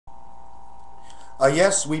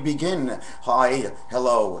Yes, we begin. Hi,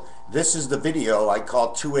 hello. This is the video I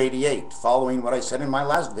call 288, following what I said in my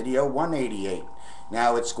last video, 188.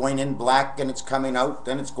 Now it's going in black and it's coming out,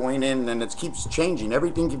 then it's going in and it keeps changing.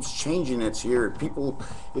 Everything keeps changing. It's here. People,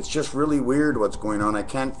 it's just really weird what's going on. I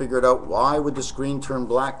can't figure it out. Why would the screen turn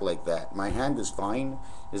black like that? My hand is fine.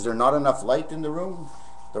 Is there not enough light in the room?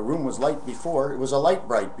 The room was light before. It was a light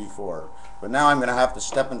bright before. But now I'm going to have to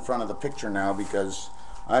step in front of the picture now because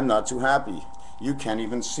I'm not too happy. You can't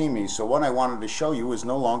even see me. So what I wanted to show you is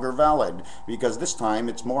no longer valid because this time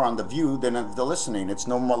it's more on the view than the listening. It's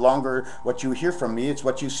no longer what you hear from me, it's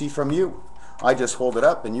what you see from you. I just hold it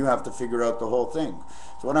up and you have to figure out the whole thing.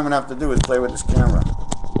 So what I'm going to have to do is play with this camera.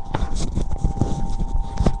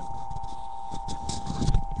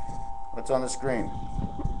 What's on the screen?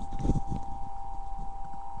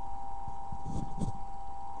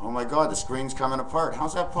 Oh my God, the screen's coming apart.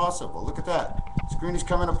 How's that possible? Look at that. The screen is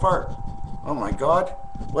coming apart. Oh my God,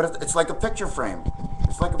 what is, it's like a picture frame.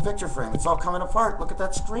 It's like a picture frame. It's all coming apart. Look at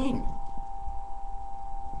that screen.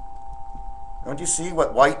 Don't you see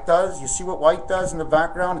what white does? You see what white does in the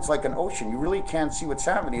background? It's like an ocean. You really can't see what's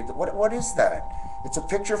happening. What is that? It's a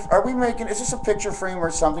picture. Are we making, is this a picture frame or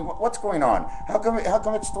something? What's going on? How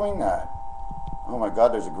come it's doing that? Oh my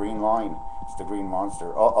God, there's a green line. It's the green monster.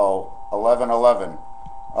 Uh-oh, 1111.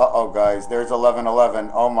 Uh-oh, guys, there's 1111.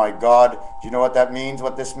 Oh my God. Do you know what that means?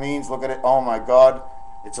 What this means? Look at it. Oh my God.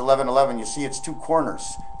 It's 1111. You see, it's two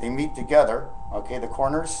corners. They meet together. Okay, the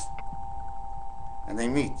corners. And they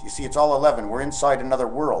meet. You see, it's all 11. We're inside another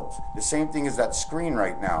world. The same thing as that screen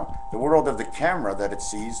right now. The world of the camera that it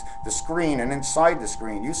sees, the screen, and inside the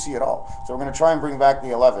screen. You see it all. So we're going to try and bring back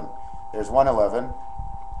the 11. There's 111.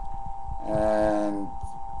 And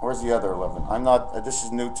where's the other 11? I'm not, this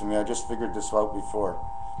is new to me. I just figured this out before.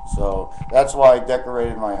 So that's why I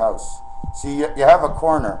decorated my house. See, you have a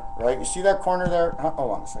corner, right? You see that corner there?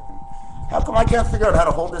 Hold on a second. How come I can't figure out how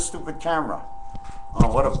to hold this stupid camera?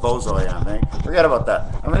 Oh, what a bozo I am, eh? Forget about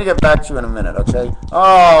that. I'm going to get back to you in a minute, okay?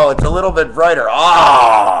 Oh, it's a little bit brighter.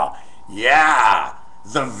 Ah, yeah.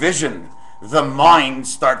 The vision. The mind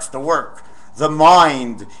starts to work. The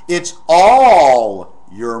mind. It's all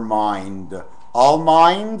your mind.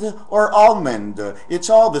 Almond or almond, it's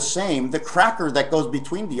all the same. The cracker that goes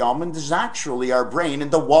between the almond is actually our brain and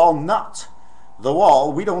the walnut. The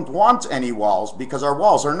wall, we don't want any walls because our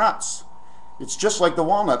walls are nuts. It's just like the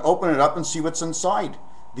walnut. Open it up and see what's inside.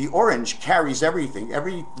 The orange carries everything.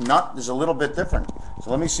 Every nut is a little bit different. So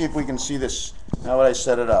let me see if we can see this now that I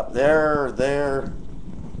set it up. There.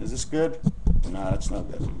 Is this good? No, that's not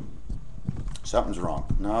good. Something's wrong.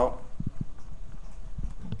 No.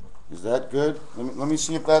 Is that good? Let me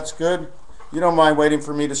see if that's good. You don't mind waiting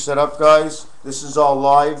for me to set up, guys? This is all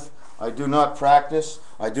live. I do not practice.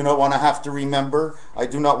 I do not want to have to remember. I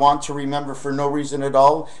do not want to remember for no reason at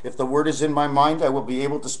all. If the word is in my mind, I will be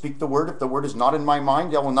able to speak the word. If the word is not in my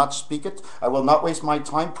mind, I will not speak it. I will not waste my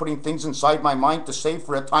time putting things inside my mind to save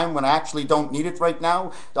for a time when I actually don't need it right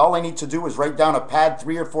now. All I need to do is write down a pad,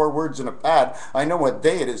 3 or 4 words in a pad. I know what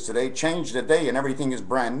day it is today. Change the day and everything is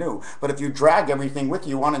brand new. But if you drag everything with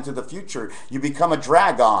you on into the future, you become a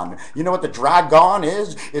drag-on. You know what the drag-on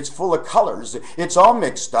is? It's full of colors. It's all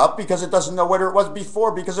mixed up because it doesn't know where it was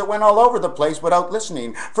before, because it went all over the place without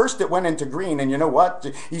listening. First it went into green, and you know what?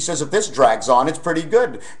 He says if this drags on, it's pretty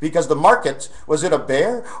good, because the market, was it a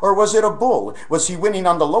bear or was it a bull? Was he winning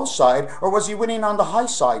on the low side or was he winning on the high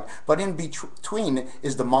side? But in between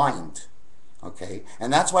is the mind. Okay,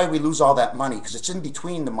 and that's why we lose all that money, because it's in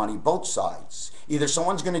between the money, both sides. Either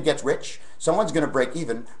someone's going to get rich, someone's going to break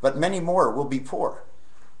even, but many more will be poor.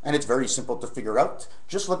 And it's very simple to figure out.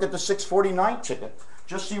 Just look at the 649 ticket.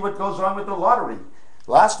 Just see what goes on with the lottery.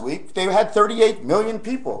 Last week, they had 38 million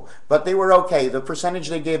people, but they were okay. The percentage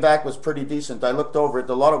they gave back was pretty decent. I looked over it.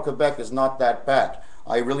 The Lotto Quebec is not that bad.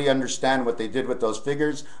 I really understand what they did with those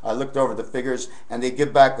figures. I looked over the figures, and they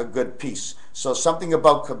give back a good piece. So something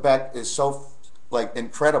about Quebec is so, like,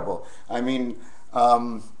 incredible. I mean,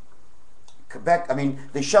 Quebec, I mean,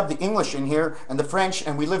 they shoved the English in here and the French,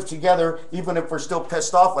 and we live together, even if we're still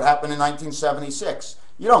pissed off what happened in 1976.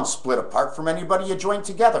 You don't split apart from anybody, you join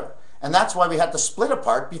together. And that's why we had to split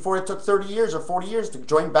apart before it took 30 years or 40 years to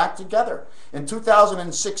join back together. In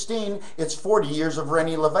 2016, it's 40 years of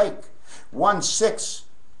René Lévesque. 1-6,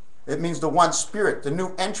 it means the one spirit, the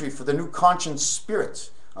new entry for the new conscience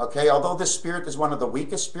spirit. Okay, although this spirit is one of the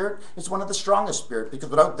weakest spirit, it's one of the strongest spirit, because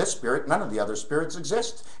without this spirit, none of the other spirits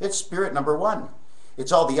exist. It's spirit number 1.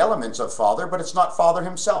 It's all the elements of Father, but it's not Father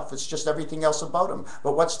himself. It's just everything else about him.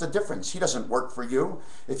 But what's the difference? He doesn't work for you.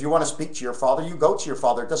 If you want to speak to your Father, you go to your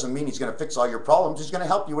Father. It doesn't mean he's going to fix all your problems. He's going to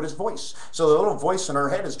help you with his voice. So the little voice in our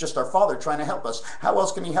head is just our Father trying to help us. How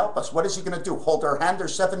else can he help us? What is he going to do? Hold our hand?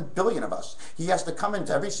 There's 7 billion of us. He has to come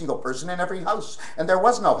into every single person in every house. And there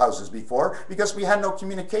was no houses before because we had no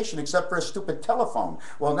communication except for a stupid telephone.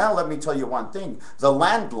 Well, now let me tell you one thing. The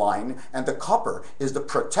landline and the copper is the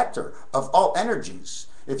protector of all energies.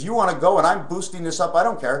 If you want to go, and I'm boosting this up, I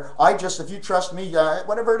don't care. If you trust me,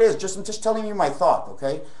 whatever it is, I'm just telling you my thought,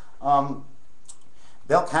 okay? Bell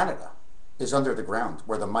Canada is under the ground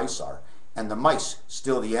where the mice are, and the mice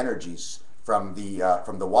steal the energies from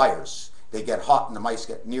the wires. They get hot and the mice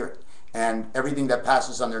get near it. And everything that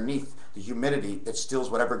passes underneath, the humidity, it steals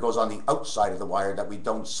whatever goes on the outside of the wire that we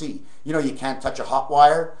don't see. You know, you can't touch a hot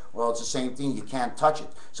wire. Well, it's the same thing. You can't touch it.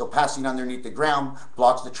 So passing underneath the ground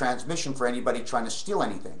blocks the transmission for anybody trying to steal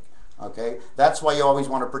anything. Okay? That's why you always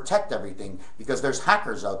want to protect everything, because there's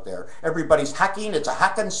hackers out there. Everybody's hacking. It's a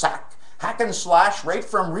hack and sack. Hack and slash right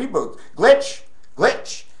from Reboot. Glitch.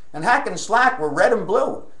 Glitch. And hack and slack were red and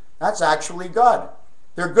blue. That's actually God.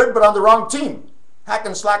 They're good, but on the wrong team. Hack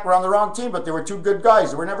and Slack were on the wrong team, but they were two good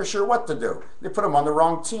guys. They were never sure what to do. They put them on the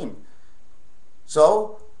wrong team.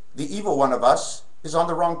 So the evil one of us is on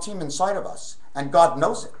the wrong team inside of us, and God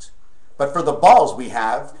knows it. But for the balls we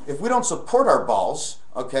have, if we don't support our balls,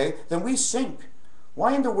 okay, then we sink.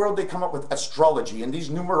 Why in the world they come up with astrology and these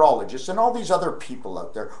numerologists and all these other people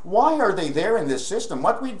out there? Why are they there in this system?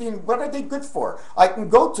 What are they good for? I can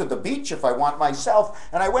go to the beach if I want myself,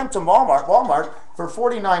 and I went to Walmart for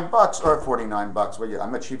 49 bucks, or 49 bucks. Well, yeah,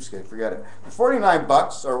 I'm a cheapskate, forget it. 49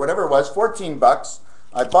 bucks, or whatever it was, 14 bucks.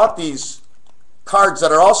 I bought these cards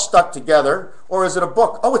that are all stuck together. Or is it a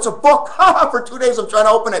book? Oh, it's a book. For 2 days I'm trying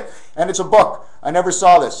to open it, and it's a book. I never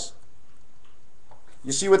saw this.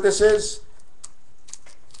 You see what this is?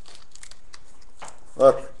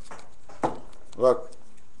 Look, look,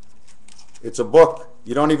 it's a book.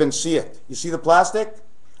 You don't even see it. You see the plastic?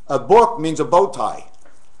 A book means a bow tie.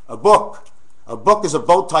 A book. A book is a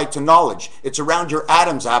bow tie to knowledge. It's around your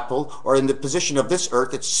Adam's apple, or in the position of this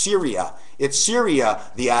earth, it's Syria. It's Syria,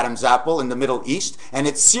 the Adam's apple in the Middle East, and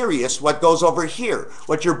it's Sirius, what goes over here.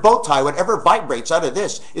 What your bow tie, whatever vibrates out of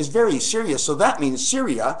this, is very serious. So that means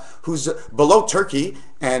Syria, who's below Turkey,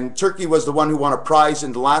 and Turkey was the one who won a prize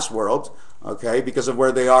in the last world, okay, because of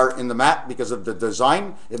where they are in the map, because of the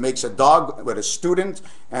design. It makes a dog with a student,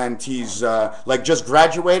 and he's like just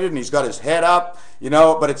graduated, and he's got his head up, you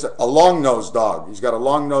know, but it's a long-nosed dog. He's got a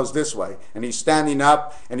long nose this way, and he's standing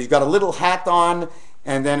up, and he's got a little hat on,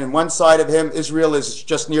 and then in one side of him, Israel is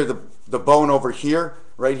just near the bone over here,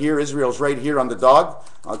 right here. Israel's right here on the dog,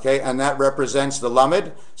 okay, and that represents the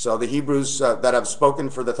Lamed. So the Hebrews that have spoken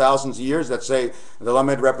for the thousands of years that say the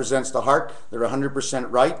Lamed represents the heart, they're 100%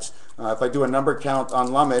 right. If I do a number count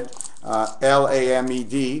on Lamed,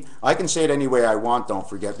 L-A-M-E-D, I can say it any way I want, don't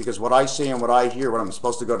forget, because what I say and what I hear, what I'm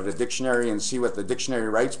supposed to go to the dictionary and see what the dictionary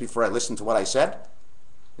writes before I listen to what I said?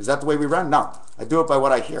 Is that the way we run? No, I do it by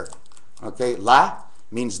what I hear. Okay, La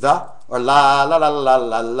means the, or la, la, la, la,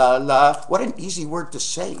 la, la, la. What an easy word to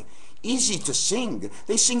say. Easy to sing.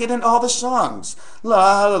 They sing it in all the songs.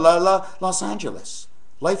 La, la, la, la, Los Angeles.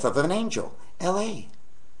 Life of an Angel, L.A.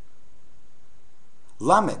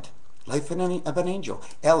 Lamed, Life of an Angel,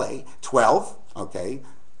 L.A. 12, okay.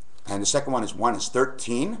 And the second one is 1 is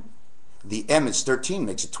 13. The M is 13,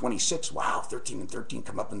 makes it 26. Wow, 13 and 13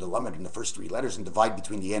 come up in the Lamed in the first 3 letters and divide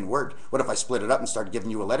between the N word. What if I split it up and started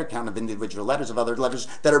giving you a letter count of individual letters of other letters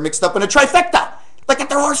that are mixed up in a trifecta? Like at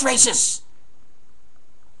their horse races.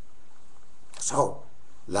 So,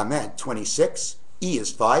 Lamed, 26. E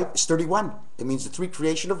is 5, is 31. It means the 3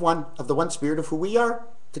 creation of one, of the one spirit of who we are,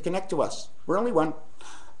 to connect to us. We're only one.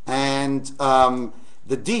 And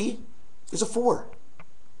the D is a 4.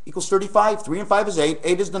 Equals 35. 3 and 5 is 8.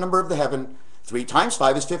 8 is the number of the heaven. 3 times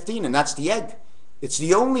 5 is 15, and that's the egg. It's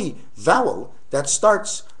the only vowel that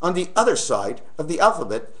starts on the other side of the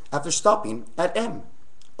alphabet after stopping at M.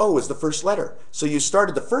 O is the first letter. So you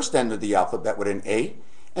started the first end of the alphabet with an A,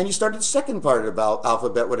 and you started the second part of the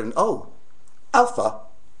alphabet with an O. Alpha,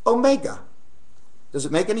 Omega. Does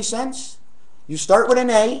it make any sense? You start with an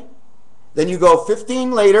A, then you go 14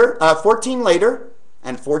 later,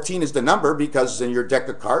 and 14 is the number because in your deck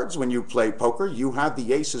of cards, when you play poker, you have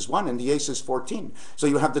the ace is 1 and the ace is 14. So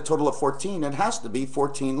you have the total of 14. It has to be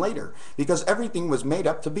 14 later because everything was made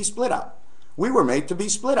up to be split up. We were made to be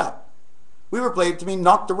split up. We were made to be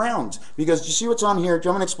knocked around because you see what's on here? Do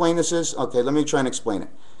you want me to explain this is? Okay, let me try and explain it.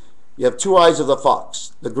 You have 2 eyes of the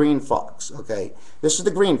fox, the green fox, okay? This is the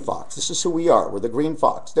green fox. This is who we are. We're the green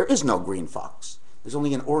fox. There is no green fox. There's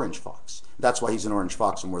only an orange fox. That's why he's an orange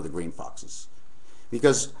fox and we're the green foxes.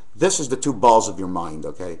 Because this is the two balls of your mind,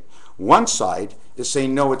 okay? One side is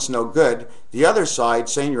saying, no, it's no good. The other side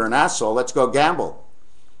saying, you're an asshole, let's go gamble.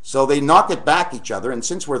 So they knock it back each other, and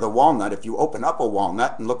since we're the walnut, if you open up a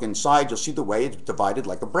walnut and look inside, you'll see the way it's divided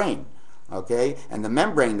like a brain. Okay? And the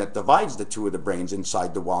membrane that divides the two of the brains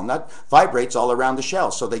inside the walnut vibrates all around the shell,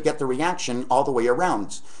 so they get the reaction all the way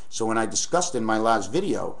around. So when I discussed in my last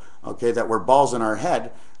video, okay, that we're balls in our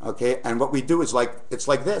head, okay, and what we do is it's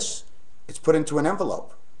like this. It's put into an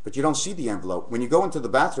envelope, but you don't see the envelope. When you go into the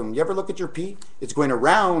bathroom, you ever look at your pee? It's going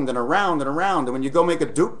around and around and around, and when you go make a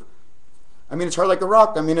dupe, I mean, it's hard like a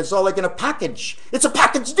rock. I mean, it's all like in a package. It's a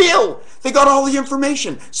package deal. They got all the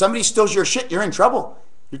information. Somebody steals your shit, you're in trouble.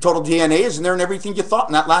 Your total DNA is in there and everything you thought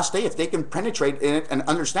in that last day. If they can penetrate in it and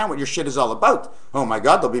understand what your shit is all about, oh my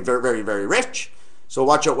God, they'll be very, very, very rich. So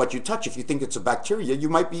watch out what you touch. If you think it's a bacteria, you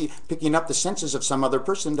might be picking up the senses of some other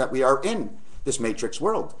person that we are in this matrix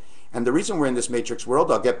world. And the reason we're in this matrix world,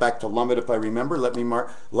 I'll get back to Lumid if I remember. Let me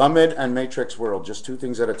mark Lumid and matrix world, just two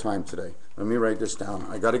things at a time today. Let me write this down.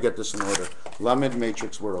 I got to get this in order. Lumid,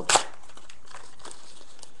 matrix world.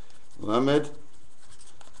 Lumid,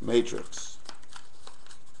 matrix.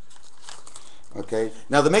 Okay.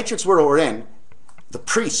 Now the matrix world we're in, the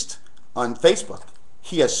priest on Facebook,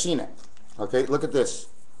 he has seen it. Okay. Look at this.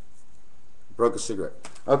 Broke a cigarette.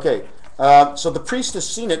 Okay. So the priest has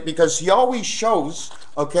seen it because he always shows,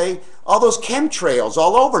 okay, all those chemtrails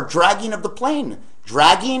all over, dragging of the plane.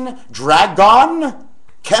 Dragging, dragon,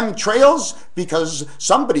 chemtrails, because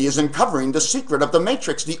somebody is uncovering the secret of the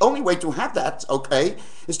matrix. The only way to have that, okay,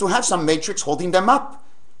 is to have some matrix holding them up,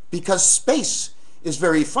 because space is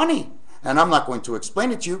very funny. And I'm not going to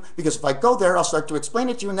explain it to you, because if I go there, I'll start to explain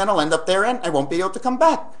it to you, and then I'll end up there, and I won't be able to come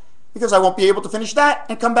back. Because I won't be able to finish that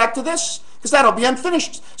and come back to this, because that'll be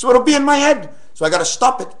unfinished. So it'll be in my head. So I got to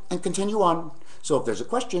stop it and continue on. So if there's a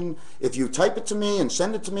question, if you type it to me and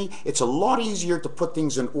send it to me, it's a lot easier to put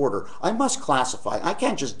things in order. I must classify. I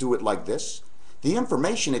can't just do it like this. The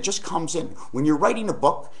information, it just comes in. When you're writing a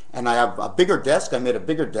book, and I have a bigger desk, I made a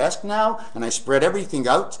bigger desk now, and I spread everything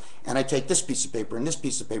out, and I take this piece of paper and this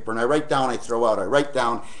piece of paper, and I write down, I throw out, I write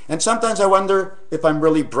down, and sometimes I wonder if I'm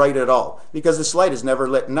really bright at all, because this light is never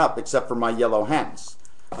lit up except for my yellow hands.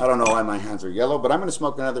 I don't know why my hands are yellow, but I'm going to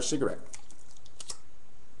smoke another cigarette.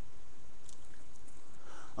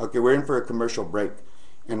 Okay, we're in for a commercial break,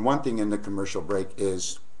 and one thing in the commercial break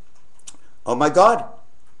is, oh my God,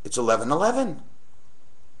 it's 11:11.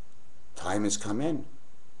 Time has come in.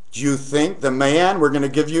 Do you think the man we're going to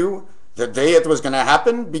give you the day it was going to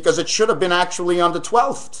happen? Because it should have been actually on the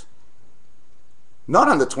 12th. Not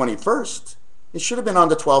on the 21st. It should have been on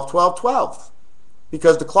the 12/12/12.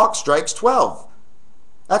 Because the clock strikes 12.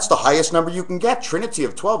 That's the highest number you can get. Trinity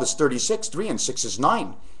of 12 is 36. 3 and 6 is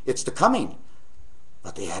 9. It's the coming.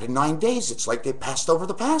 But they added 9 days. It's like they passed over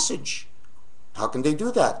the passage. How can they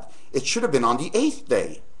do that? It should have been on the 8th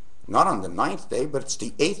day. Not on the 9th day, but it's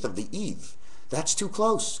the 8th of the eve. That's too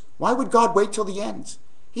close. Why would God wait till the end?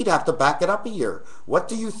 He'd have to back it up a year. What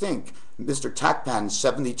do you think MrTacpans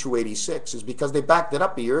 7286 is? Because they backed it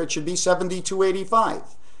up a year, it should be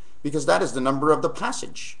 7285. Because that is the number of the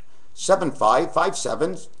passage.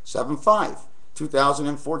 755775.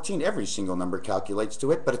 2014, every single number calculates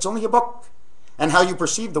to it, but it's only a book. And how you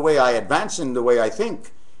perceive the way I advance and the way I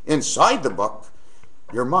think inside the book,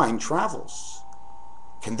 your mind travels.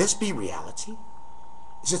 Can this be reality?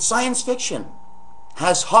 Is it science fiction?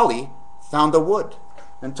 Has Holly found a wood?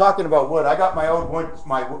 And talking about wood, I got my own wood,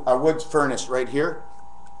 wood furnace right here.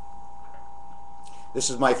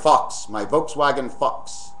 This is my Fox, my Volkswagen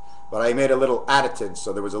Fox. But I made a little additive,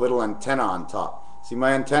 so there was a little antenna on top. See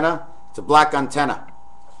my antenna? It's a black antenna.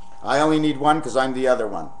 I only need one because I'm the other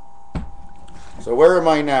one. So where am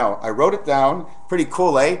I now? I wrote it down. Pretty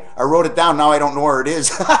cool, eh? I wrote it down, now I don't know where it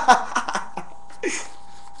is.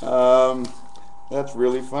 That's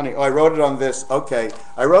really funny. Oh, I wrote it on this. Okay,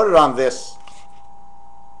 I wrote it on this.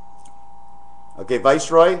 Okay,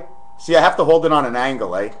 Viceroy. See, I have to hold it on an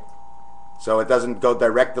angle, eh? So it doesn't go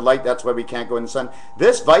direct the light. That's why we can't go in the sun.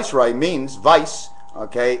 This Viceroy means vice.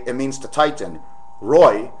 Okay, it means to tighten.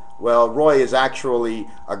 Roy, well, Roy is actually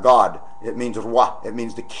a god. It means roi. It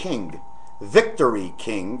means the king. Victory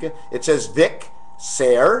king. It says Vic,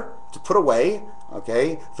 ser, to put away.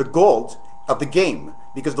 Okay, the gold of the game.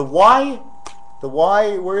 Because the Y,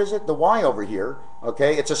 where is it? The Y over here,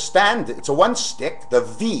 okay, it's a stand, it's a one stick. The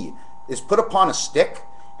V is put upon a stick,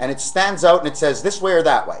 and it stands out, and it says this way or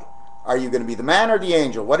that way. Are you going to be the man or the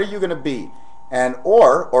angel? What are you going to be? And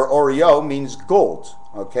Oreo means gold,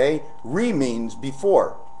 okay? Re means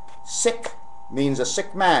before. Sick means a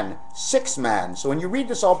sick man, sixth man. So when you read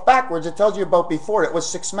this all backwards, it tells you about before. It was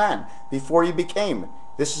sixth man, before he became.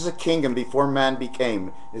 This is a king, and before man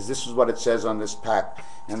became. This is what it says on this pack.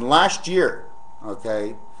 And last year,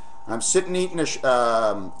 okay, I'm sitting eating a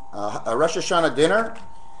Rosh Hashanah dinner,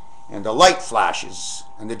 and the light flashes,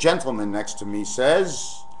 and the gentleman next to me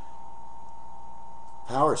says,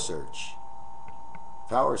 power surge.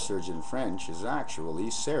 Power surge in French is actually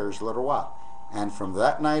Serge Leroy. And from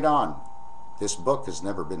that night on, this book has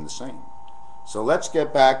never been the same. So let's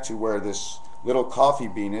get back to where this little coffee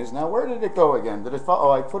bean is. Now, where did it go again? Did it fall?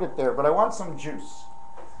 Oh, I put it there, but I want some juice.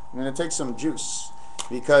 I'm going to take some juice,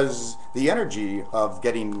 because the energy of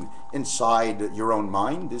getting inside your own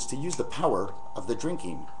mind is to use the power of the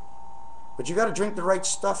drinking. But you got to drink the right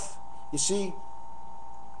stuff. You see,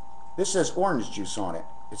 this says orange juice on it.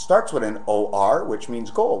 It starts with an O-R, which means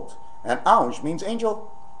gold, and ange means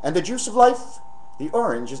angel, and the juice of life, the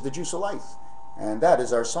orange, is the juice of life, and that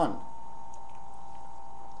is our sun.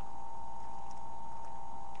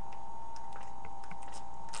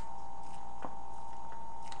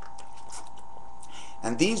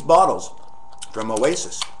 And these bottles from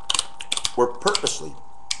Oasis were purposely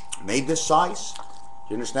made this size.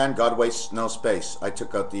 You understand? God wastes no space. I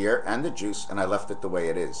took out the air and the juice, and I left it the way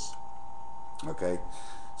it is. Okay?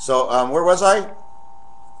 So, where was I?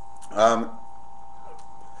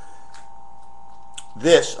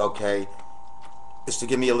 This, okay, is to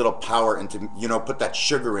give me a little power and to, you know, put that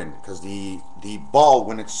sugar in, because the ball,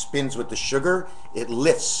 when it spins with the sugar, it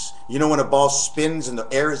lifts. You know, when a ball spins and the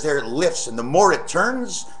air is there, it lifts, and the more it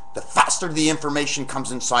turns, the faster the information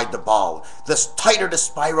comes inside the ball. The tighter the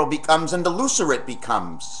spiral becomes, and the looser it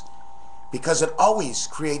becomes, because it always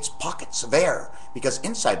creates pockets of air, because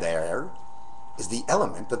inside the air is the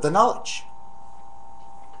element of the knowledge.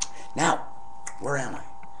 Now, where am I?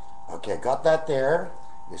 Okay, I got that there.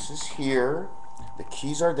 This is here. The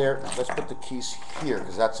keys are there. Now let's put the keys here,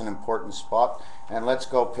 because that's an important spot. And let's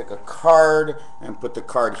go pick a card and put the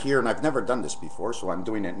card here. And I've never done this before, so I'm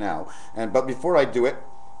doing it now. But before I do it,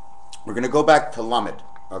 we're going to go back to Lamed.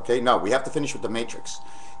 Okay, no, we have to finish with the matrix.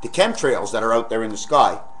 The chemtrails that are out there in the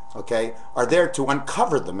sky, okay, are there to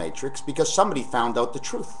uncover the matrix, because somebody found out the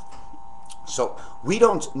truth. So we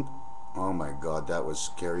don't... Oh my God, that was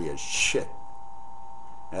scary as shit.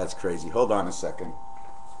 That's crazy. Hold on a second.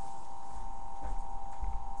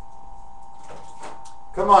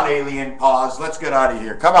 Come on, alien, pause. Let's get out of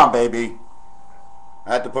here. Come on, baby.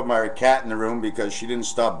 I had to put my cat in the room because she didn't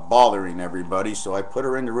stop bothering everybody, so I put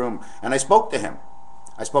her in the room, and I spoke to him.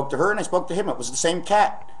 I spoke to her, and I spoke to him. It was the same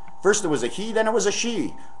cat. First it was a he, then it was a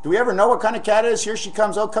she. Do we ever know what kind of cat it is? Here she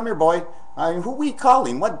comes. Oh, come here, boy. Who we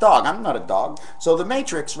calling? What dog? I'm not a dog. So the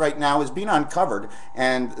matrix right now is being uncovered,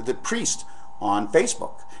 and the priest on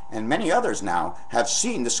Facebook and many others now have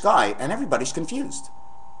seen the sky, and everybody's confused.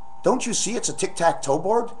 Don't you see it's a tic-tac-toe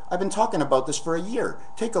board? I've been talking about this for a year.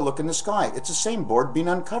 Take a look in the sky. It's the same board being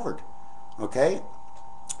uncovered. Okay?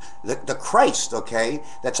 The Christ, okay,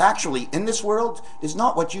 that's actually in this world is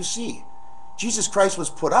not what you see. Jesus Christ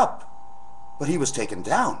was put up, but he was taken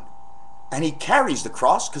down. And he carries the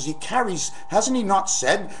cross, because he carries, hasn't he not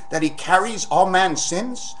said that he carries all man's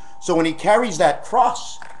sins? So when he carries that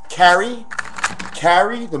cross, Carrie,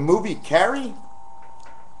 the movie Carrie,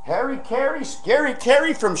 scary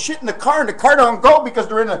Carrie from shit in the car, and the car don't go because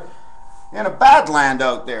they're in a bad land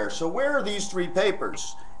out there. So where are these three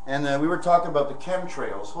papers? And we were talking about the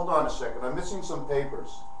chemtrails. Hold on a second, I'm missing some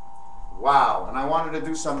papers. Wow, and I wanted to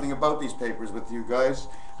do something about these papers with you guys,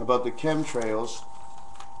 about the chemtrails.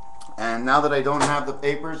 And now that I don't have the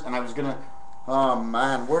papers, and I was gonna, oh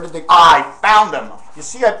man, where did they, I found them. You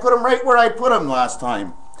see, I put them right where I put them last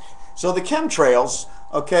time. So the chemtrails,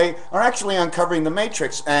 okay, are actually uncovering the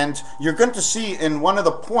matrix, and you're going to see in one of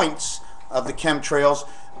the points of the chemtrails,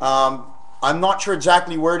 I'm not sure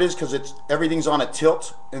exactly where it is, because everything's on a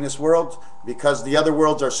tilt in this world, because the other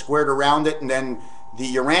worlds are squared around it, and then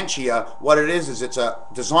the Urantia, what it is it's a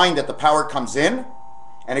design that the power comes in,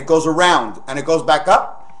 and it goes around, and it goes back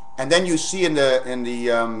up, and then you see in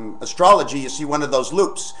the astrology, you see one of those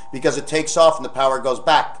loops, because it takes off and the power goes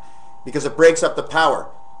back, because it breaks up the power.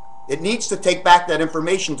 It needs to take back that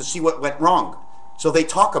information to see what went wrong. So they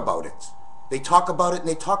talk about it. They talk about it and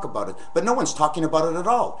they talk about it. But no one's talking about it at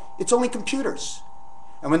all. It's only computers.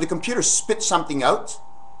 And when the computers spit something out,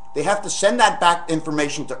 they have to send that back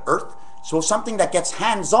information to Earth, so something that gets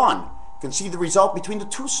hands-on can see the result between the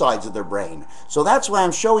two sides of their brain. So that's why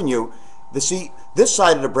I'm showing you, see, this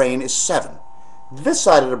side of the brain is 7. This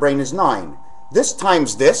side of the brain is 9. This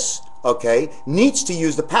times this, okay, needs to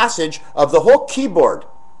use the passage of the whole keyboard.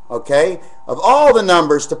 okay, of all the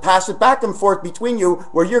numbers to pass it back and forth between you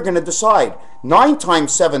where you're going to decide. 9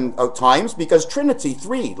 times 7 times, because Trinity,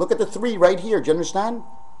 3. Look at the 3 right here. Do you understand?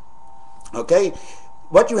 Okay,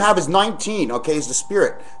 what you have is 19, okay, is the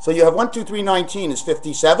spirit. So you have 1, 2, 3, 19 is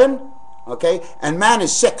 57, okay, and man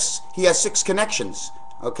is 6. He has 6 connections,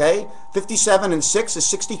 okay. 57 and 6 is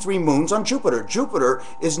 63 moons on Jupiter. Jupiter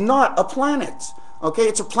is not a planet, okay.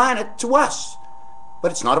 It's a planet to us,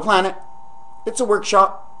 but it's not a planet. It's a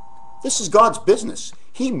workshop. This is God's business.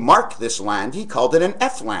 He marked this land. He called it an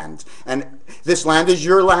F land. And this land is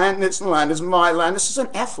your land. This land is my land. This is an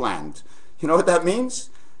F land. You know what that means?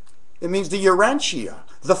 It means the Urantia,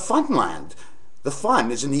 the fun land. The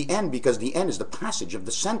fun is in the N because the N is the passage of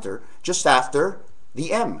the center just after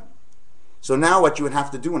the M. So now what you would have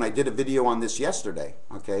to do, and I did a video on this yesterday,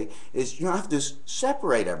 okay, is you have to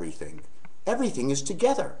separate everything. Everything is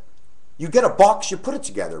together. You get a box, you put it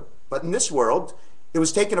together. But in this world, it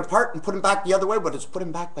was taken apart and put back the other way, but it's put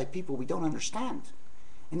back by people we don't understand.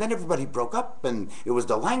 And then everybody broke up, and it was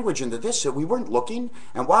the language and the this, that we weren't looking.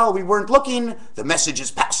 And while we weren't looking, the messages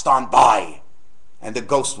passed on by, and the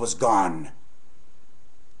ghost was gone.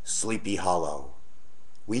 Sleepy Hollow.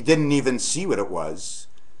 We didn't even see what it was.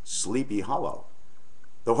 Sleepy Hollow.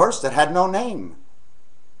 The horse that had no name.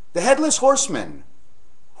 The headless horseman.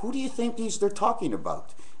 Who do you think they're talking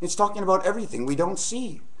about? It's talking about everything we don't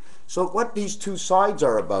see. So what these two sides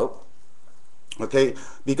are about, okay,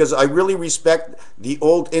 because I really respect the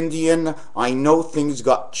old Indian, I know things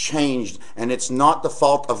got changed, and it's not the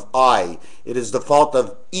fault of I, it is the fault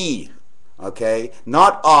of E, okay,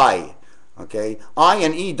 not I, okay. I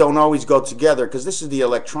and E don't always go together because this is the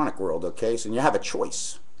electronic world, okay, so you have a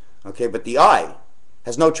choice, okay, but the I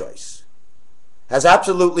has no choice, has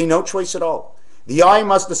absolutely no choice at all. The I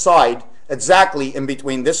must decide exactly in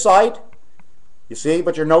between this side. You see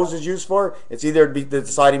what your nose is used for? It's either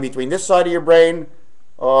deciding between this side of your brain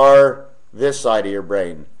or this side of your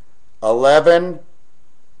brain. 11,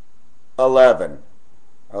 11,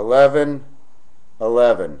 11,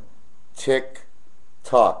 11. Tick,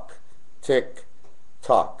 tock, tick,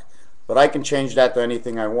 tock. But I can change that to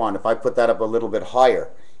anything I want if I put that up a little bit higher.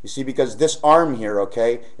 You see, because this arm here,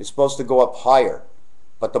 okay, is supposed to go up higher.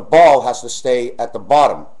 But the ball has to stay at the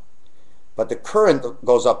bottom. But the current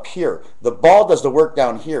goes up here. The ball does the work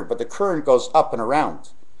down here, but the current goes up and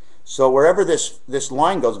around. So wherever this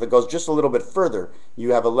line goes, if it goes just a little bit further,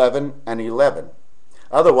 you have 11 and 11.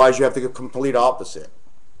 Otherwise, you have to go complete opposite.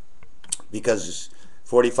 Because it's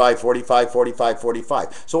 45, 45, 45,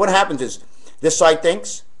 45. So what happens is, this side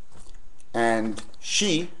thinks, and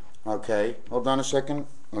she, okay, hold on a second.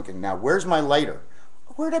 Okay, now where's my lighter?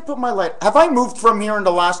 Where did I put my lighter? Have I moved from here in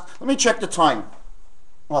the last, let me check the time.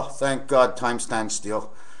 Oh, thank God time stands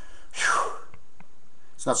still. Whew.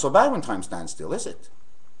 It's not so bad when time stands still, is it?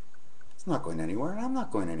 It's not going anywhere, and I'm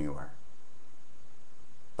not going anywhere.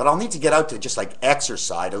 But I'll need to get out to just like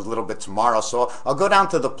exercise a little bit tomorrow, so I'll go down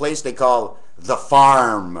to the place they call the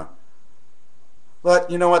farm. But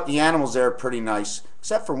you know what? The animals there are pretty nice,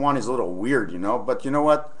 except for one is a little weird, you know. But you know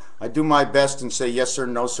what? I do my best and say, yes, sir,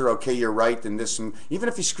 no, sir, okay, you're right, and this, and even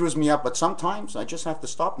if he screws me up, but sometimes I just have to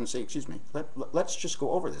stop and say, excuse me, let's just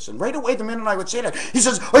go over this. And right away, the minute I would say that, he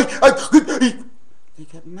says, they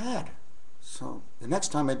get mad. So the next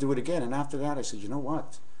time I do it again, and after that, I said, you know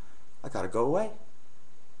what? I got to go away.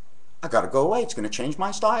 I got to go away. It's going to change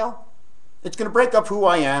my style. It's going to break up who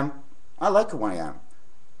I am. I like who I am.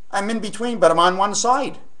 I'm in between, but I'm on one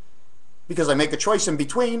side because I make a choice in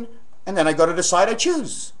between, and then I go to the side I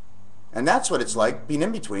choose. And that's what it's like, being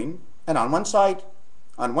in between and on one side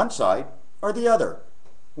or the other.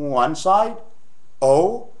 One side,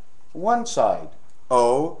 oh, one side,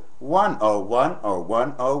 oh, 1, oh, 1, oh,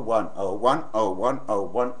 1, oh, 1, oh, 1, oh, 1, oh,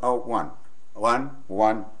 1, oh, 1, 1,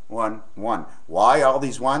 1, 1, 1. Why all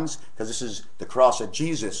these ones? Because this is the cross of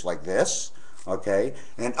Jesus, like this, okay?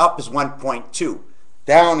 And up is 1.2.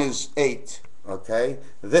 Down is 8, okay?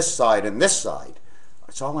 This side and this side.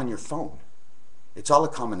 It's all on your phone. It's all a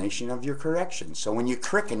combination of your corrections. So when you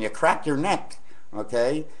crick and you crack your neck,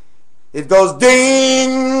 okay, it goes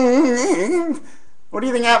ding. What do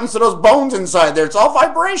you think happens to those bones inside there? It's all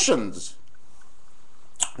vibrations.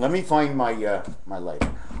 Let me find my my light.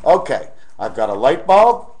 Okay, I've got a light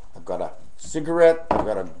bulb, I've got a cigarette, I've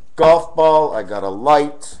got a golf ball, I got a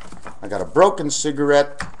light, I got a broken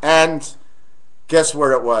cigarette, and guess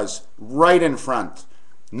where it was? Right in front.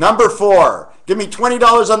 Number 4. Give me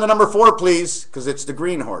 $20 on the number 4, please, because it's the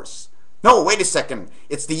green horse. No, wait a second.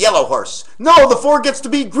 It's the yellow horse. No, the 4 gets to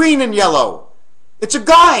be green and yellow. It's a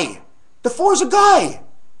guy. The 4's a guy.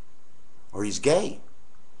 Or he's gay.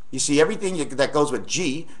 You see, everything that goes with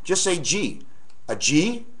G, just say G. A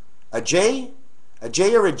G A J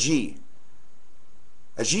or a G?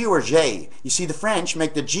 A G or a J? You see, the French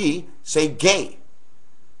make the G say gay.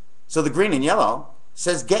 So the green and yellow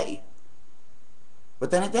says gay.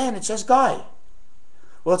 But then again, it says guy.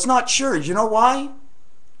 Well, it's not sure. You know why?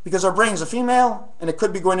 Because our brain's a female, and it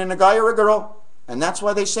could be going in a guy or a girl. And that's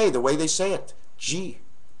why they say the way they say it. G.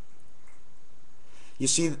 You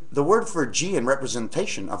see, the word for G in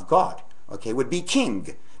representation of God, okay, would be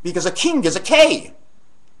king. Because a king is a K.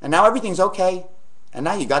 And now everything's okay. And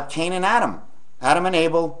now you got Cain and Adam. Adam and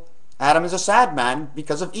Abel. Adam is a sad man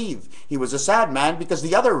because of Eve. He was a sad man because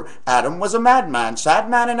the other Adam was a madman. Sad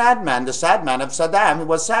man and ad man. The sad man of Saddam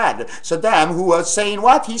was sad. Saddam, who was saying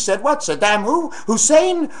what? He said what? Saddam who?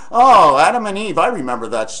 Hussein? Oh, Adam and Eve. I remember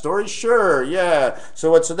that story. Sure, yeah. So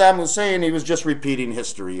what Saddam Hussein, he was just repeating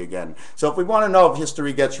history again. So if we want to know if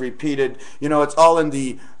history gets repeated, you know, it's all in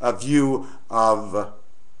the view of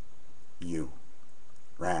you.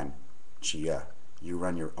 Ranchia. You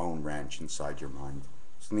run your own ranch inside your mind.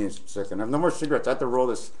 Just give me a second. I have no more cigarettes. I have to roll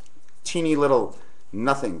this teeny little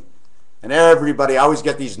nothing. And everybody, I always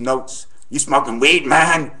get these notes. You smoking weed,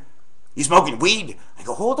 man? You smoking weed? I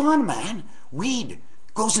go, hold on, man. Weed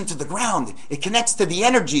goes into the ground. It connects to the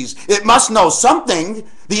energies. It must know something.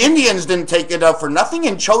 The Indians didn't take it up for nothing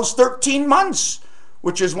and chose 13 months,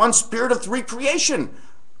 which is one spirit of 3 creation.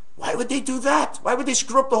 Why would they do that? Why would they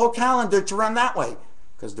screw up the whole calendar to run that way?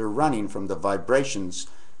 Because they're running from the vibrations,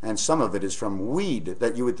 and some of it is from weed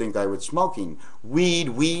that you would think I was smoking.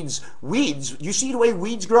 Weeds. You see the way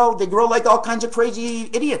weeds grow? They grow like all kinds of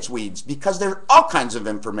crazy idiots' weeds because there's all kinds of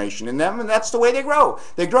information in them, and that's the way they grow.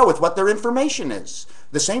 They grow with what their information is.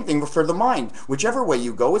 The same thing for the mind. Whichever way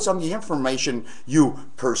you go, it's on the information you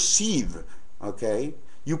perceive. Okay?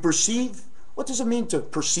 You perceive. What does it mean to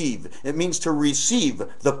perceive? It means to receive.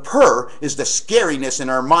 The per is the scariness in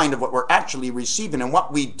our mind of what we're actually receiving and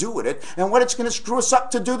what we do with it and what it's going to screw us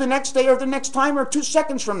up to do the next day or the next time or 2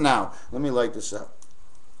 seconds from now. Let me light this up.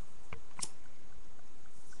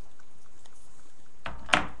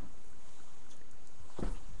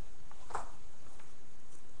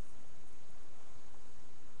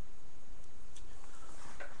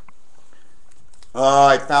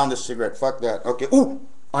 I found this cigarette. Fuck that. Okay. Ooh!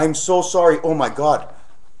 I'm so sorry. Oh my God.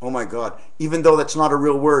 Oh my God. Even though that's not a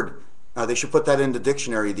real word, they should put that in the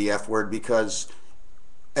dictionary, the F word, because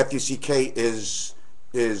F-U-C-K is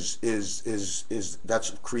that's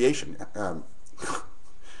creation. The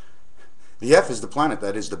F is the planet.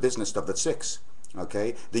 That is the business of the 6.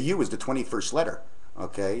 Okay. The U is the 21st letter.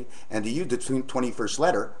 Okay, and the U, the 21st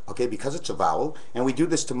letter, okay, because it's a vowel, and we do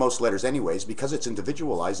this to most letters anyways, because it's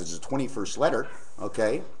individualized, it's a 21st letter,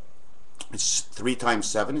 okay. It's 3 times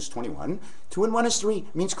 7 is 21. 2 and 1 is 3.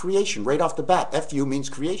 Means creation right off the bat. Fu means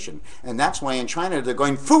creation. And that's why in China they're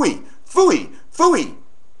going fooey, fooey, fooey.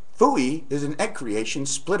 Fooey is an egg creation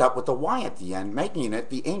split up with a Y at the end, making it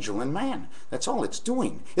the angel and man. That's all it's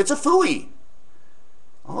doing. It's a fooey.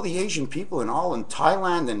 All the Asian people and all in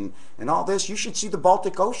Thailand and all this, you should see the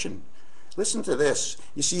Baltic Ocean. Listen to this.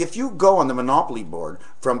 You see, if you go on the Monopoly board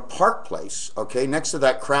from Park Place, okay, next to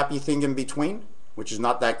that crappy thing in between, which is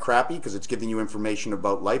not that crappy because it's giving you information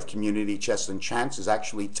about life, community, chess, and chance, is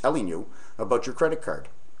actually telling you about your credit card.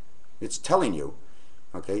 It's telling you,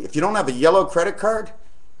 okay, if you don't have a yellow credit card,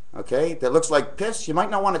 okay, that looks like piss, you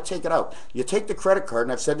might not want to take it out. You take the credit card,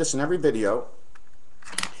 and I've said this in every video,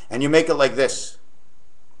 and you make it like this.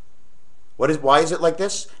 Why is it like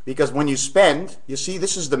this? Because when you spend, you see,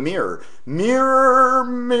 this is the mirror. Mirror,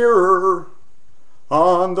 mirror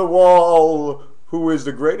on the wall, who is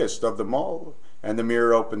the greatest of them all? And the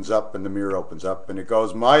mirror opens up, and the mirror opens up, and it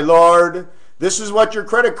goes, my Lord, this is what your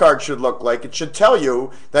credit card should look like. It should tell you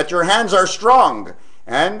that your hands are strong.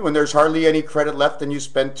 And when there's hardly any credit left and you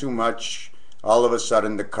spend too much, all of a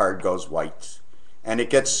sudden the card goes white. And it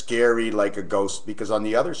gets scary like a ghost, because on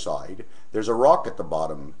the other side, there's a rock at the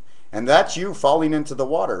bottom. And that's you falling into the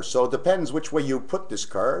water. So it depends which way you put this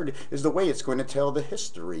card is the way it's going to tell the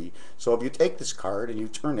history. So if you take this card and you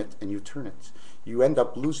turn it and you turn it, you end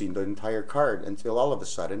up losing the entire card until all of a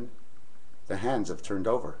sudden the hands have turned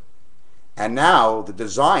over. And now the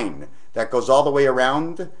design that goes all the way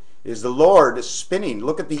around is the Lord spinning.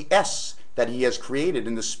 Look at the S that he has created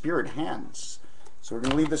in the spirit hands. So we're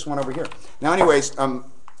going to leave this one over here. Now anyways, I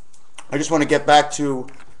just want to get back to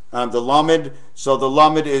the Lamed. So the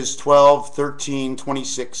Lamed is 12, 13,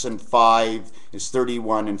 26, and 5 is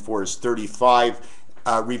 31, and 4 is 35.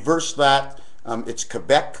 Reverse that, it's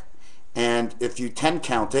Quebec. And if you 10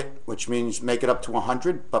 count it, which means make it up to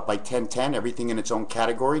 100, but by 10, 10, everything in its own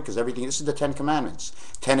category, because everything, this is the 10 commandments.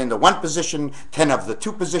 10 in the 1 position, 10 of the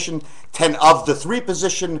 2 position, 10 of the 3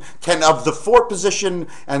 position, 10 of the 4 position,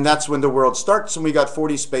 and that's when the world starts. And we got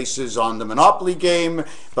 40 spaces on the Monopoly game,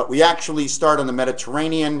 but we actually start on the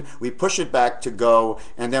Mediterranean, we push it back to go,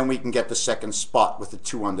 and then we can get the second spot with the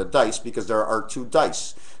 2 on the dice, because there are 2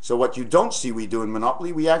 dice. So what you don't see we do in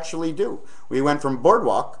Monopoly, we actually do. We went from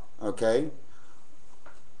Boardwalk, okay,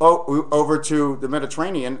 over to the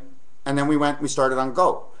Mediterranean, and then we started on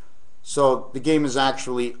Go. So the game is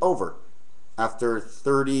actually over after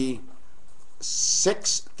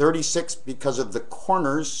 36 because of the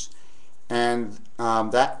corners, and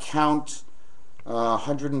that count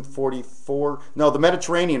 144. No, the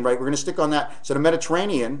Mediterranean, right? We're going to stick on that. So the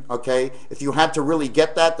Mediterranean, okay, if you had to really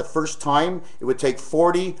get that the first time, it would take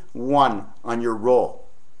 41 on your roll,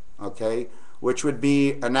 okay, which would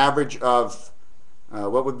be an average of,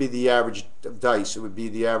 what would be the average of dice? It would be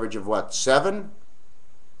the average of what, 7?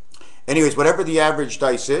 Anyways, whatever the average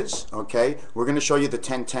dice is, okay, we're going to show you the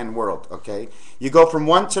 10-10 world, okay? You go from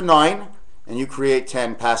 1 to 9, and you create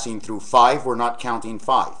 10 passing through 5. We're not counting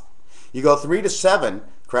 5. You go 3 to 7,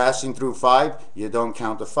 passing through 5. You don't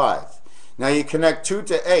count the 5. Now you connect 2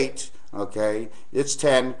 to 8, okay? It's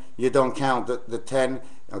 10. You don't count the 10,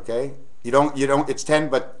 okay? You don't, it's 10,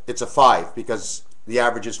 but it's a 5 because the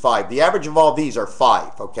average is 5. The average of all these are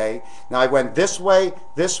 5, okay? Now I went this way,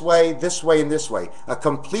 this way, this way, and this way. A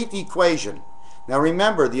complete equation. Now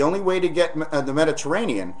remember, the only way to get the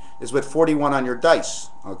Mediterranean is with 41 on your dice,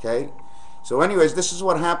 okay? So anyways, this is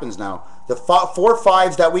what happens now. The 4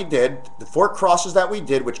 5s that we did, the 4 crosses that we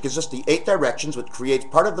did, which gives us the 8 directions, which creates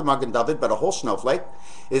part of the Magen David, but a whole snowflake,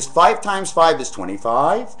 is 5 times 5 is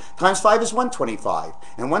 25, times 5 is 125,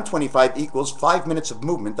 and 125 equals 5 minutes of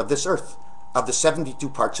movement of this earth, of the 72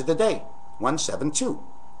 parts of the day, 172.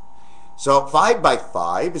 So 5 by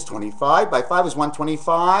 5 is 25, by 5 is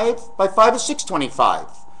 125, by 5 is 625.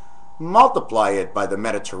 Multiply it by the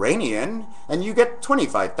Mediterranean, and you get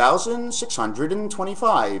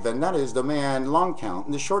 25,625, and that is the long count.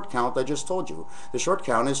 And the short count, I just told you, the short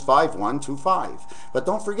count is 5125. But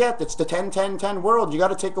don't forget, it's the 10-10-10 world. You got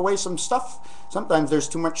to take away some stuff. Sometimes there's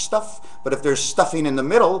too much stuff, but if there's stuffing in the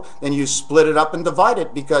middle, then you split it up and divide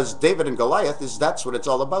it, because David and Goliath that's what it's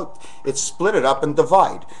all about. It's split it up and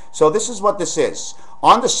divide. So this is what this is.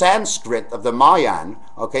 On the Sanskrit of the Mayan,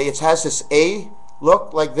 okay, it has this A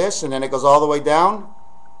look like this, and then it goes all the way down.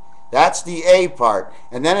 That's the A part.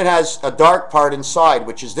 And then it has a dark part inside,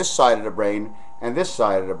 which is this side of the brain and this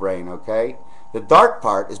side of the brain, okay? The dark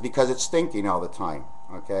part is because it's thinking all the time,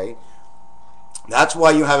 okay? That's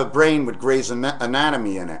why you have a brain with Gray's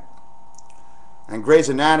Anatomy in it. And Gray's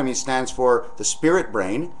Anatomy stands for the spirit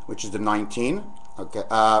brain, which is the 19, okay,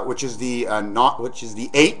 which is the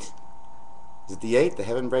 8. Is it the 8? The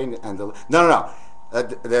heaven brain? And the no.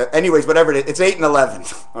 Anyways, whatever it is, it's 8 and 11,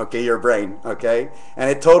 okay, your brain, okay? And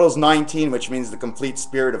it totals 19, which means the complete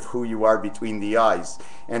spirit of who you are between the eyes.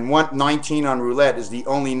 And 19 on roulette is the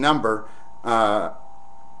only number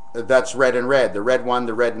that's red and red. The red 1,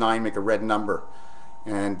 the red 9 make a red number.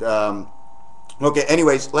 And, okay,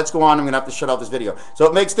 anyways, let's go on. I'm going to have to shut off this video. So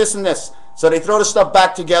it makes this and this. So they throw the stuff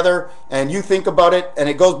back together, and you think about it, and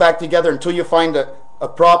it goes back together until you find a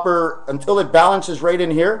proper, until it balances right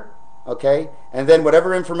in here. Okay, and then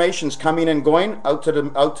whatever information's coming and going out to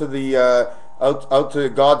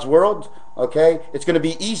God's world, okay, it's going to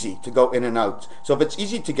be easy to go in and out. So if it's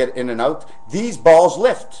easy to get in and out, these balls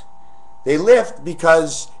lift. They lift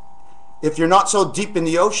because if you're not so deep in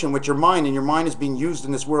the ocean with your mind, and your mind is being used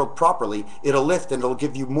in this world properly, it'll lift and it'll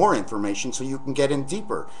give you more information so you can get in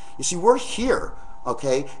deeper. You see, we're here,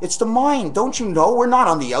 okay? It's the mind, don't you know? We're not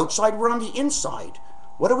on the outside, we're on the inside.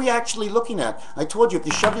 What are we actually looking at? I told you, if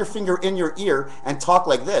you shove your finger in your ear and talk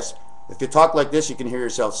like this, if you talk like this, you can hear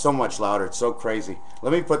yourself so much louder. It's so crazy.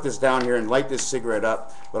 Let me put this down here and light this cigarette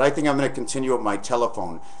up. But I think I'm going to continue with my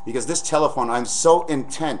telephone, because this telephone, I'm so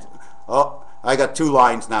intent. Oh, I got 2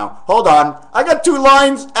 lines now. Hold on. I got 2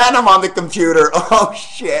 lines and I'm on the computer. Oh,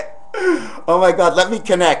 shit. Oh, my God. Let me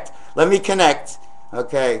connect. Let me connect.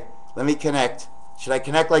 Okay. Let me connect. Should I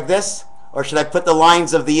connect like this? Or should I put the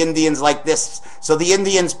lines of the Indians like this? So the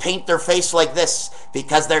Indians paint their face like this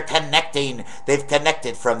because they're connecting. They've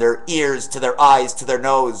connected from their ears to their eyes to their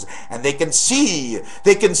nose. And they can see.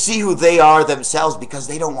 They can see who they are themselves because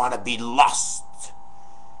they don't want to be lost.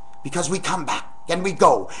 Because we come back and we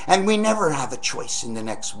go. And we never have a choice in the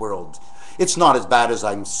next world. It's not as bad as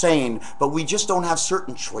I'm saying, but we just don't have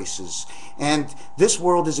certain choices. And this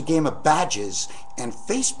world is a game of badges, and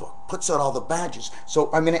Facebook puts out all the badges. So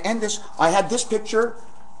I'm going to end this. I had this picture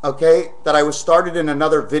okay, that I was started in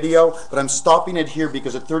another video, but I'm stopping it here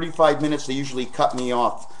because at 35 minutes they usually cut me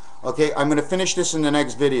off. Okay, I'm going to finish this in the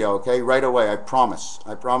next video, okay, right away, I promise.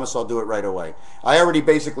 I promise I'll do it right away. I already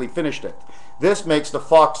basically finished it. This makes the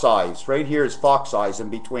fox eyes. Right here is fox eyes in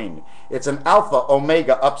between. It's an alpha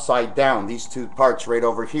omega upside down, these two parts right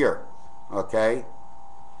over here, okay?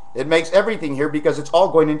 It makes everything here because it's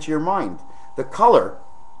all going into your mind. The color,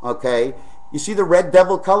 okay, you see the red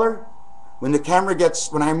devil color? When the camera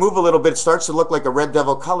gets, when I move a little bit, it starts to look like a red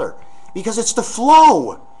devil color. Because it's the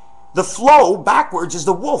flow. The flow backwards is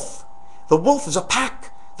the wolf. The wolf is a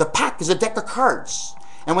pack. The pack is a deck of cards.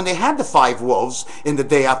 And when they had the 5 wolves in the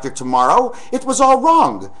day after tomorrow, it was all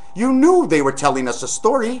wrong. You knew they were telling us a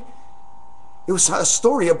story. It was a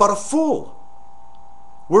story about a fool.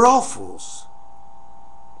 We're all fools.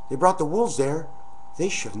 They brought the wolves there. They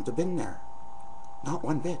shouldn't have been there. Not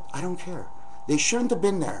one bit. I don't care. They shouldn't have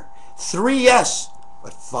been there. 3, yes,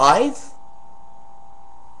 but 5?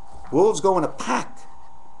 Wolves go in a pack.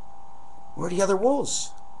 Where are the other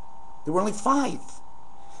wolves? There were only 5.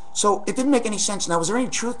 So it didn't make any sense. Now, was there any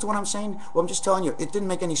truth to what I'm saying? Well, I'm just telling you, it didn't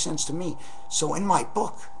make any sense to me. So in my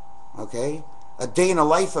book, okay, A Day in the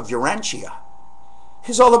Life of Urantia,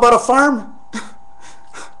 is all about a farm.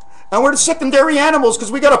 And we're the secondary animals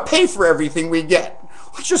because we got to pay for everything we get.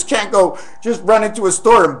 We just can't go, just run into a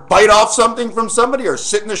store and bite off something from somebody or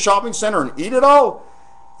sit in the shopping center and eat it all.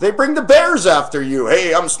 They bring the bears after you.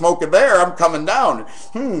 Hey, I'm Smokey Bear, I'm coming down.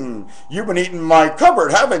 You've been eating my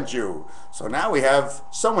cupboard, haven't you? So now we have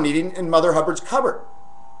someone eating in Mother Hubbard's cupboard.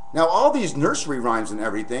 Now all these nursery rhymes and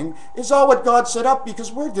everything is all what God set up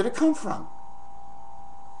because where did it come from?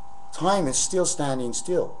 Time is still standing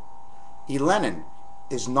still. ELENIN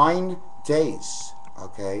is 9 days,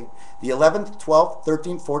 okay? The 11th, 12th,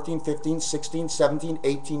 13th, 14th, 15th, 16th, 17th,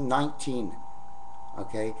 18th, 19th,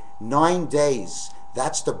 okay? 9 days.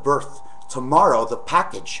 That's the birth. Tomorrow, the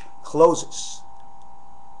package closes.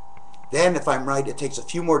 Then, if I'm right, it takes a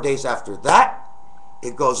few more days after that.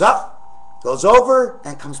 It goes up, goes over,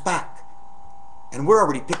 and comes back. And we're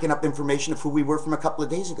already picking up information of who we were from a couple of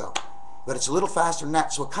days ago. But it's a little faster than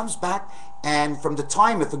that. So it comes back, and from the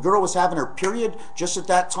time, if a girl was having her period, just at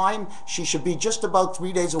that time, she should be just about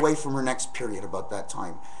 3 days away from her next period about that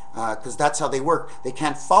time. Because that's how they work. They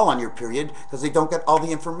can't fall on your period because they don't get all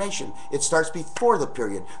the information. It starts before the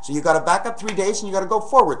period. So you got to back up 3 days and you got to go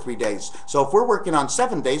forward 3 days. So if we're working on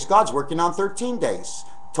 7 days, God's working on 13 days.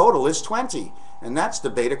 Total is 20. And that's the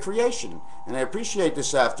beta creation. And I appreciate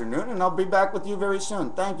this afternoon, and I'll be back with you very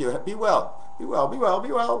soon. Thank you. Be well. Be well. Be well.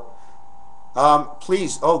 Be well.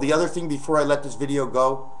 Please, the other thing before I let this video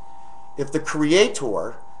go, if the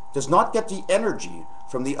creator does not get the energy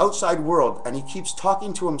from the outside world and he keeps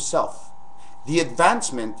talking to himself, the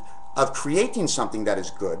advancement of creating something that is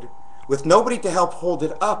good with nobody to help hold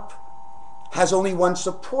it up has only one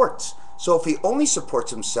support. So if he only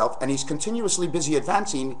supports himself and he's continuously busy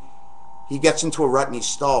advancing, he gets into a rut and he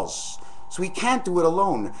stalls. So he can't do it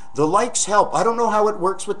alone. The likes help. I don't know how it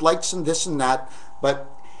works with likes and this and that,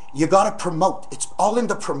 but you got to promote. It's all in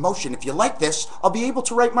the promotion. If you like this, I'll be able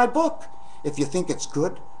to write my book. If you think it's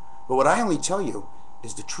good. But what I only tell you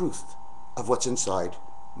is the truth of what's inside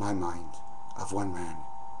my mind of one man.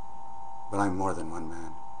 But I'm more than one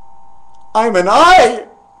man. I'm an I.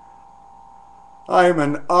 I'm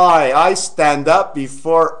an I. I stand up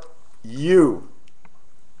before you.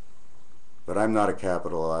 But I'm not a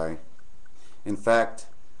capital I. In fact,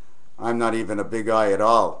 I'm not even a big I at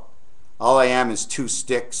all. All I am is 2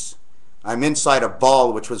 sticks. I'm inside a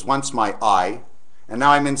ball which was once my eye, and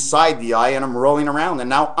now I'm inside the eye and I'm rolling around, and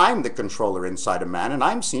now I'm the controller inside a man, and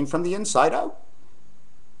I'm seen from the inside out.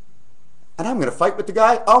 And I'm going to fight with the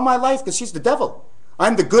guy all my life because he's the devil.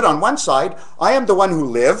 I'm the good on one side. I am the one who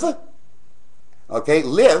live. Okay,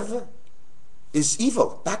 live is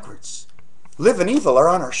evil backwards. Live and evil are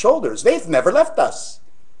on our shoulders. They've never left us.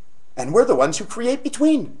 And we're the ones who create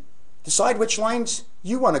between. Decide which lines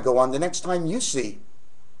you want to go on the next time you see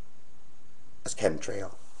a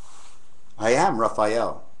chemtrail. I am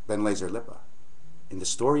Raphael Ben Laser Lipa in the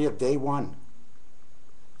story of day 1.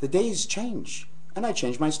 The days change, and I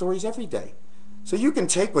change my stories every day. So you can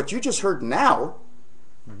take what you just heard now,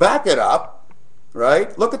 back it up,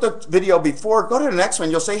 right? Look at the video before, go to the next one,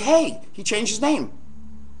 you'll say, hey, he changed his name.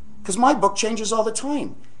 Because my book changes all the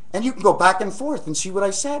time. And you can go back and forth and see what I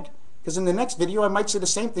said. Because in the next video, I might say the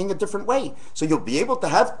same thing a different way. So you'll be able to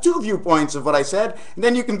have 2 viewpoints of what I said, and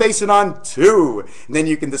then you can base it on 2. And then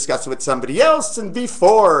you can discuss it with somebody else, and be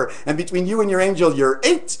 4. And between you and your angel, you're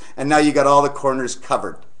 8. And now you got all the corners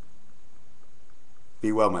covered.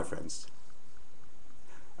 Be well, my friends.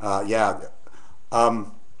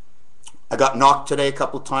 I got knocked today a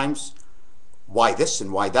couple times. Why this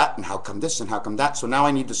and why that and how come this and how come that? So now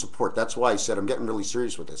I need the support. That's why I said I'm getting really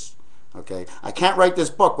serious with this. Okay, I can't write this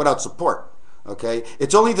book without support. Okay,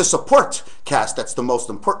 it's only the support cast that's the most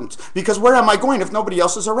important, because where am I going if nobody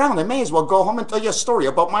else is around? I may as well go home and tell you a story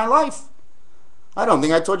about my life. I don't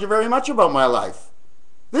think I told you very much about my life.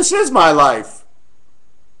 This is my life.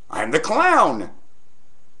 I'm the clown.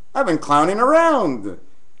 I've been clowning around.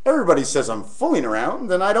 Everybody says I'm fooling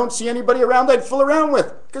around, and I don't see anybody around I'd fool around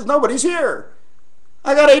with, because nobody's here.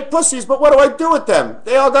 I got 8 pussies, but what do I do with them?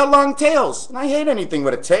 They all got long tails, and I hate anything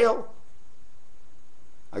with a tail.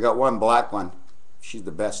 I got one black one. She's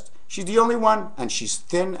the best. She's the only one, and she's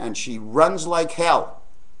thin, and she runs like hell.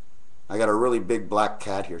 I got a really big black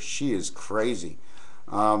cat here. She is crazy.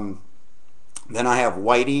 Then I have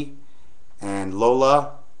Whitey and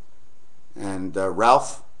Lola and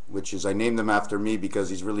Ralph, which is, I named them after me because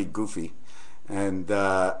he's really goofy. And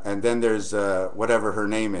then there's whatever her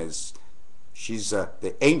name is. She's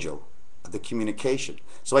the angel of the communication.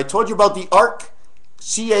 So I told you about the ARC,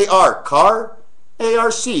 C-A-R, car,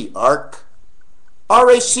 A-R-C, ARC,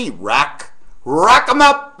 R-A-C, rack, rack 'em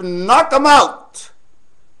up and knock 'em out.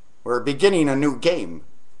 We're beginning a new game.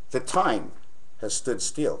 The time has stood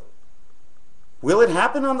still. Will it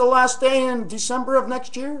happen on the last day in December of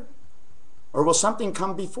next year? Or will something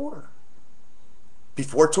come before?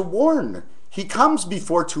 Before to warn. He comes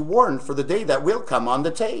before to warn for the day that will come on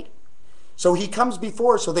the tide. So he comes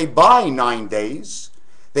before, so they buy 9 days.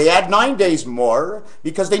 They add 9 days more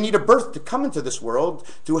because they need a birth to come into this world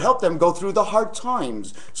to help them go through the hard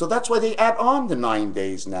times. So that's why they add on the 9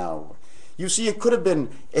 days now. You see, it could have been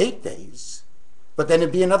 8 days, but then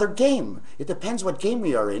it'd be another game. It depends what game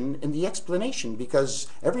we are in the explanation, because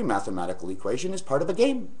every mathematical equation is part of a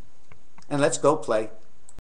game. And let's go play.